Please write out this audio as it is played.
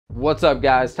What's up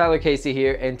guys, Tyler Casey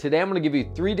here, and today I'm going to give you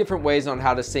 3 different ways on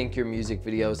how to sync your music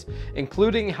videos,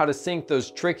 including how to sync those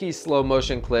tricky slow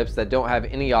motion clips that don't have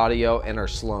any audio and are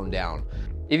slowed down.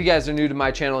 If you guys are new to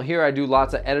my channel, here I do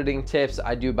lots of editing tips,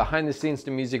 I do behind the scenes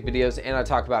to music videos, and I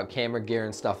talk about camera gear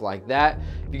and stuff like that.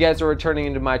 If you guys are returning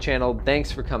into my channel,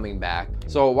 thanks for coming back.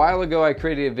 So a while ago I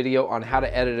created a video on how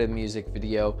to edit a music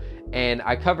video, and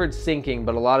I covered syncing,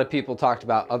 but a lot of people talked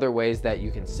about other ways that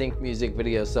you can sync music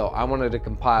videos, so I wanted to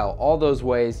compile all those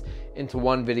ways into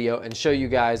one video and show you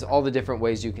guys all the different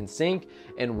ways you can sync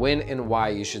and when and why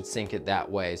you should sync it that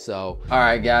way. So all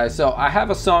right guys, so I have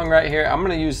a song right here. I'm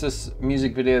gonna use this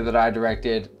music video that I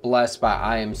directed, Blessed by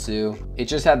I Am Sue. It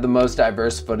just had the most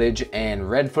diverse footage, and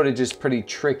red footage is pretty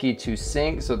tricky to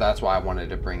sync, so that's why I wanted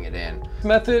to bring it in. This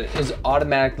method is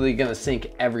automatically gonna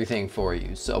sync everything for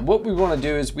you. So what we wanna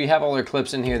do is we have all our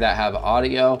clips in here that have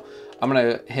audio. I'm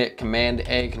gonna hit Command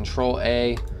A, Control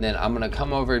A, then I'm gonna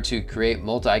come over to create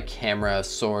multi-camera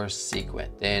source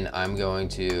sequence. Then I'm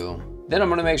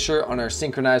gonna make sure on our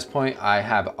synchronize point, I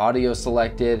have audio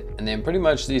selected, and then pretty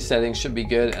much these settings should be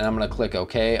good, and I'm gonna click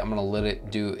OK. I'm gonna let it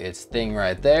do its thing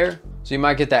right there. So you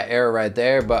might get that error right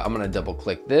there, but I'm gonna double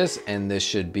click this, and this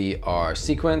should be our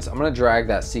sequence. I'm gonna drag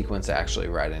that sequence actually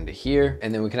right into here,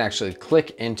 and then we can actually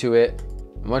click into it.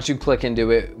 Once you click into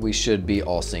it, we should be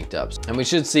all synced up. And we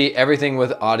should see everything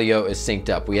with audio is synced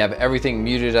up. We have everything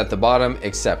muted at the bottom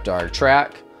except our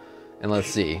track. And let's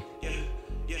see.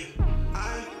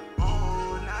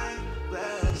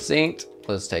 Synced,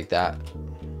 let's take that.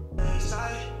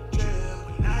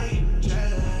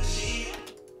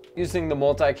 Using the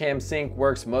multicam sync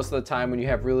works most of the time when you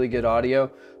have really good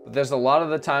audio, but there's a lot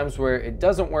of the times where it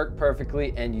doesn't work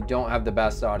perfectly and you don't have the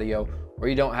best audio, or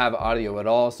you don't have audio at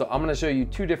all. So I'm gonna show you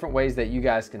 2 different ways that you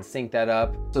guys can sync that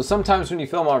up. So sometimes when you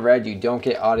film on Red, you don't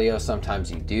get audio,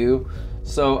 sometimes you do.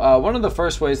 So one of the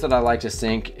first ways that I like to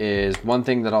sync is, one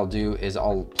thing that I'll do is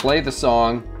I'll play the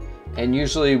song, and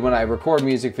usually when I record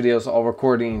music videos, I'll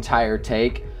record an entire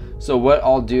take. So what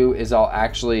I'll do is I'll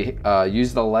actually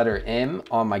use the letter M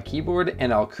on my keyboard,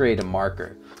 and I'll create a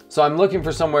marker. So I'm looking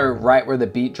for somewhere right where the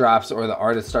beat drops or the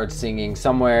artist starts singing,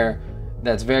 somewhere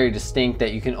that's very distinct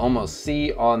that you can almost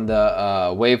see on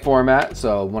the wave format.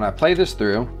 So when I play this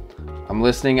through, I'm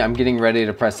listening, I'm getting ready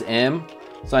to press M.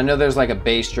 So I know there's like a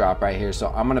bass drop right here. So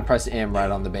I'm gonna press M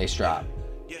right on the bass drop.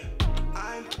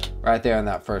 Right there on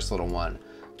that first little one.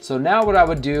 So now what I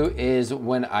would do is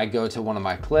when I go to one of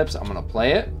my clips, I'm gonna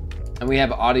play it. And we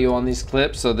have audio on these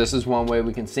clips. So this is one way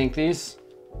we can sync these.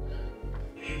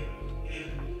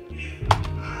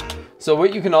 So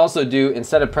what you can also do,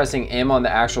 instead of pressing M on the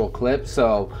actual clip,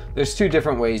 so there's 2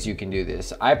 different ways you can do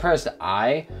this. I pressed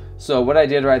I, so what I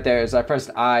did right there is I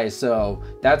pressed I, so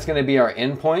that's gonna be our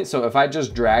endpoint. So if I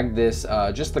just drag this,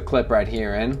 just the clip right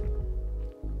here in,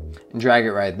 and drag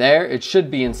it right there, it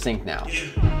should be in sync now.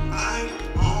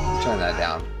 Turn that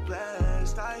down.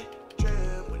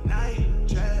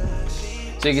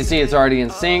 So you can see it's already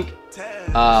in sync.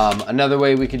 Another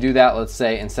way we could do that, let's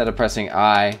say instead of pressing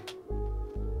I,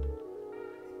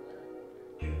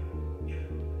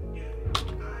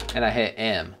 and I hit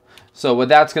M. So what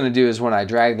that's gonna do is when I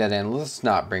drag that in, let's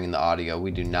not bring in the audio, we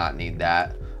do not need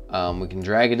that. We can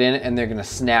drag it in and they're gonna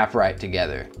snap right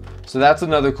together. So that's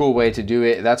another cool way to do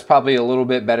it. That's probably a little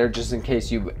bit better just in case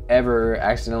you ever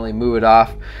accidentally move it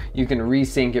off. You can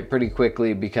resync it pretty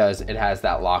quickly because it has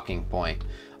that locking point.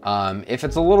 If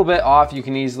it's a little bit off, you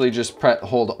can easily just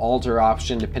hold Alt or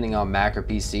Option depending on Mac or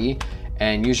PC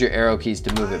and use your arrow keys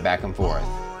to move it back and forth.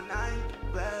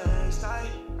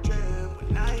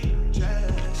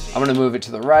 I'm gonna move it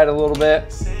to the right a little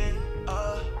bit.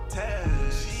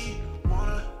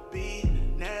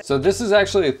 So this is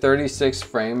actually a 36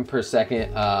 frame per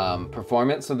second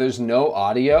performance, so there's no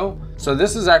audio. So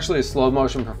this is actually a slow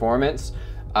motion performance.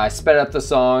 I sped up the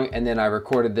song and then I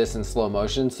recorded this in slow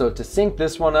motion. So to sync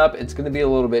this one up, it's gonna be a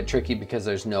little bit tricky because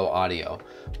there's no audio.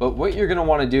 But what you're gonna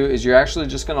wanna do is you're actually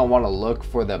just gonna wanna look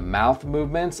for the mouth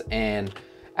movements, and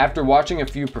after watching a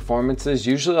few performances,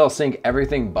 usually I'll sync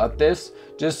everything but this,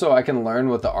 just so I can learn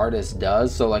what the artist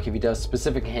does. So like if he does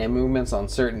specific hand movements on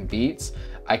certain beats,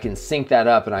 I can sync that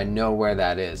up and I know where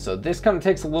that is. So this kind of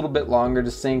takes a little bit longer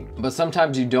to sync, but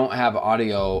sometimes you don't have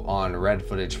audio on Red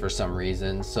footage for some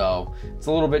reason. So it's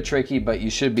a little bit tricky, but you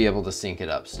should be able to sync it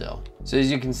up still. So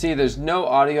as you can see, there's no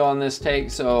audio on this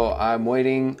take. So I'm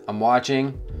waiting, I'm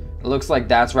watching. It looks like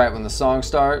that's right when the song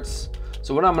starts.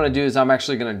 So what I'm gonna do is I'm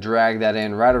actually gonna drag that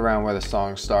in right around where the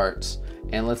song starts.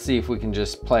 And let's see if we can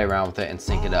just play around with it and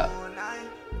sync it up.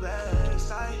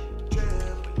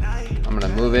 I'm gonna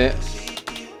move it.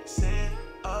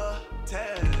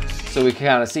 So we can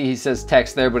kind of see he says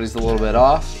text there, but he's a little bit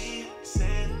off.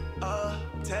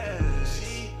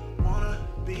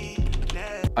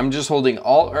 I'm just holding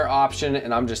Alt or Option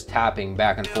and I'm just tapping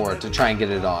back and forth to try and get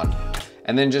it on.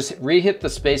 And then just re-hit the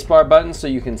spacebar button so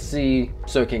you can see,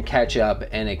 so it can catch up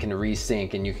and it can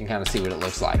resync and you can kind of see what it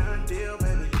looks like.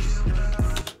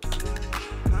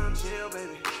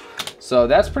 So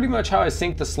that's pretty much how I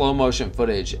sync the slow motion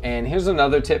footage. And here's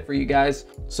another tip for you guys.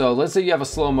 So let's say you have a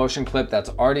slow motion clip that's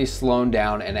already slowed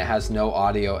down and it has no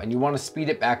audio and you want to speed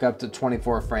it back up to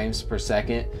 24 frames per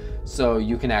second so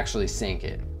you can actually sync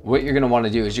it. What you're gonna wanna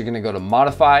do is you're gonna go to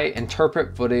Modify,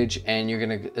 Interpret Footage, and you're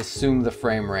gonna assume the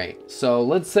frame rate. So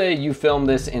let's say you film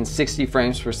this in 60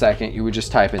 frames per second, you would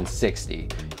just type in 60.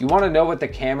 You wanna know what the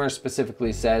camera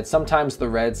specifically said. Sometimes the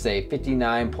reds say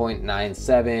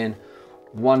 59.97,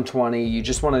 120, you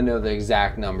just wanna know the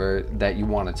exact number that you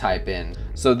wanna type in.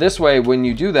 So this way, when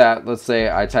you do that, let's say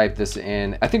I type this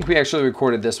in, I think we actually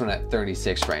recorded this one at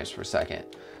 36 frames per second.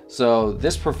 So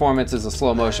this performance is a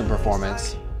slow motion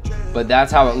performance, but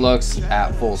that's how it looks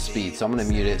at full speed. So I'm gonna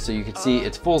mute it so you can see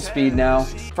it's full speed now.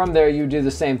 From there, you do the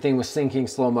same thing with syncing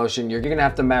slow motion. You're gonna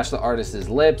have to match the artist's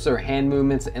lips or hand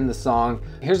movements in the song.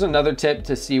 Here's another tip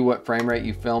to see what frame rate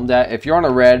you filmed at. If you're on a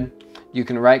red, you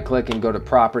can right click and go to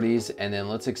Properties, and then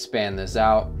let's expand this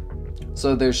out.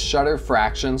 So there's shutter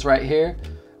fractions right here.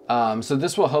 So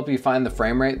this will help you find the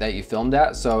frame rate that you filmed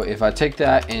at. So if I take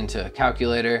that into a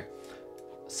calculator,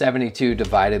 72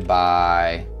 divided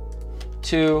by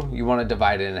 2, you want to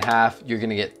divide it in half, you're going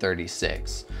to get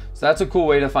 36. So that's a cool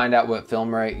way to find out what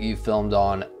film rate you filmed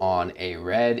on a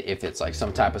red, if it's like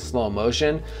some type of slow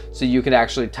motion. So you could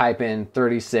actually type in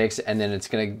 36 and then it's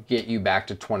going to get you back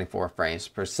to 24 frames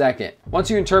per second.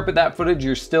 Once you interpret that footage,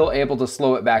 you're still able to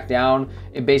slow it back down.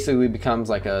 It basically becomes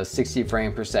like a 60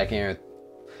 frame per second.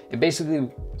 So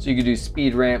you could do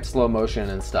speed ramp, slow motion,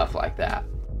 and stuff like that.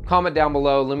 Comment down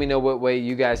below, let me know what way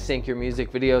you guys sync your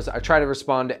music videos. I try to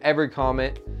respond to every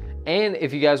comment. And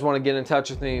if you guys want to get in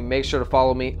touch with me, make sure to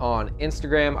follow me on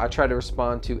Instagram. I try to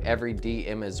respond to every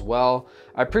DM as well.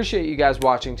 I appreciate you guys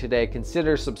watching today.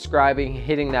 Consider subscribing,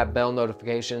 hitting that bell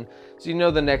notification so you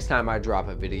know the next time I drop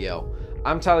a video.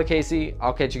 I'm Tyler Casey.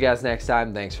 I'll catch you guys next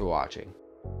time. Thanks for watching.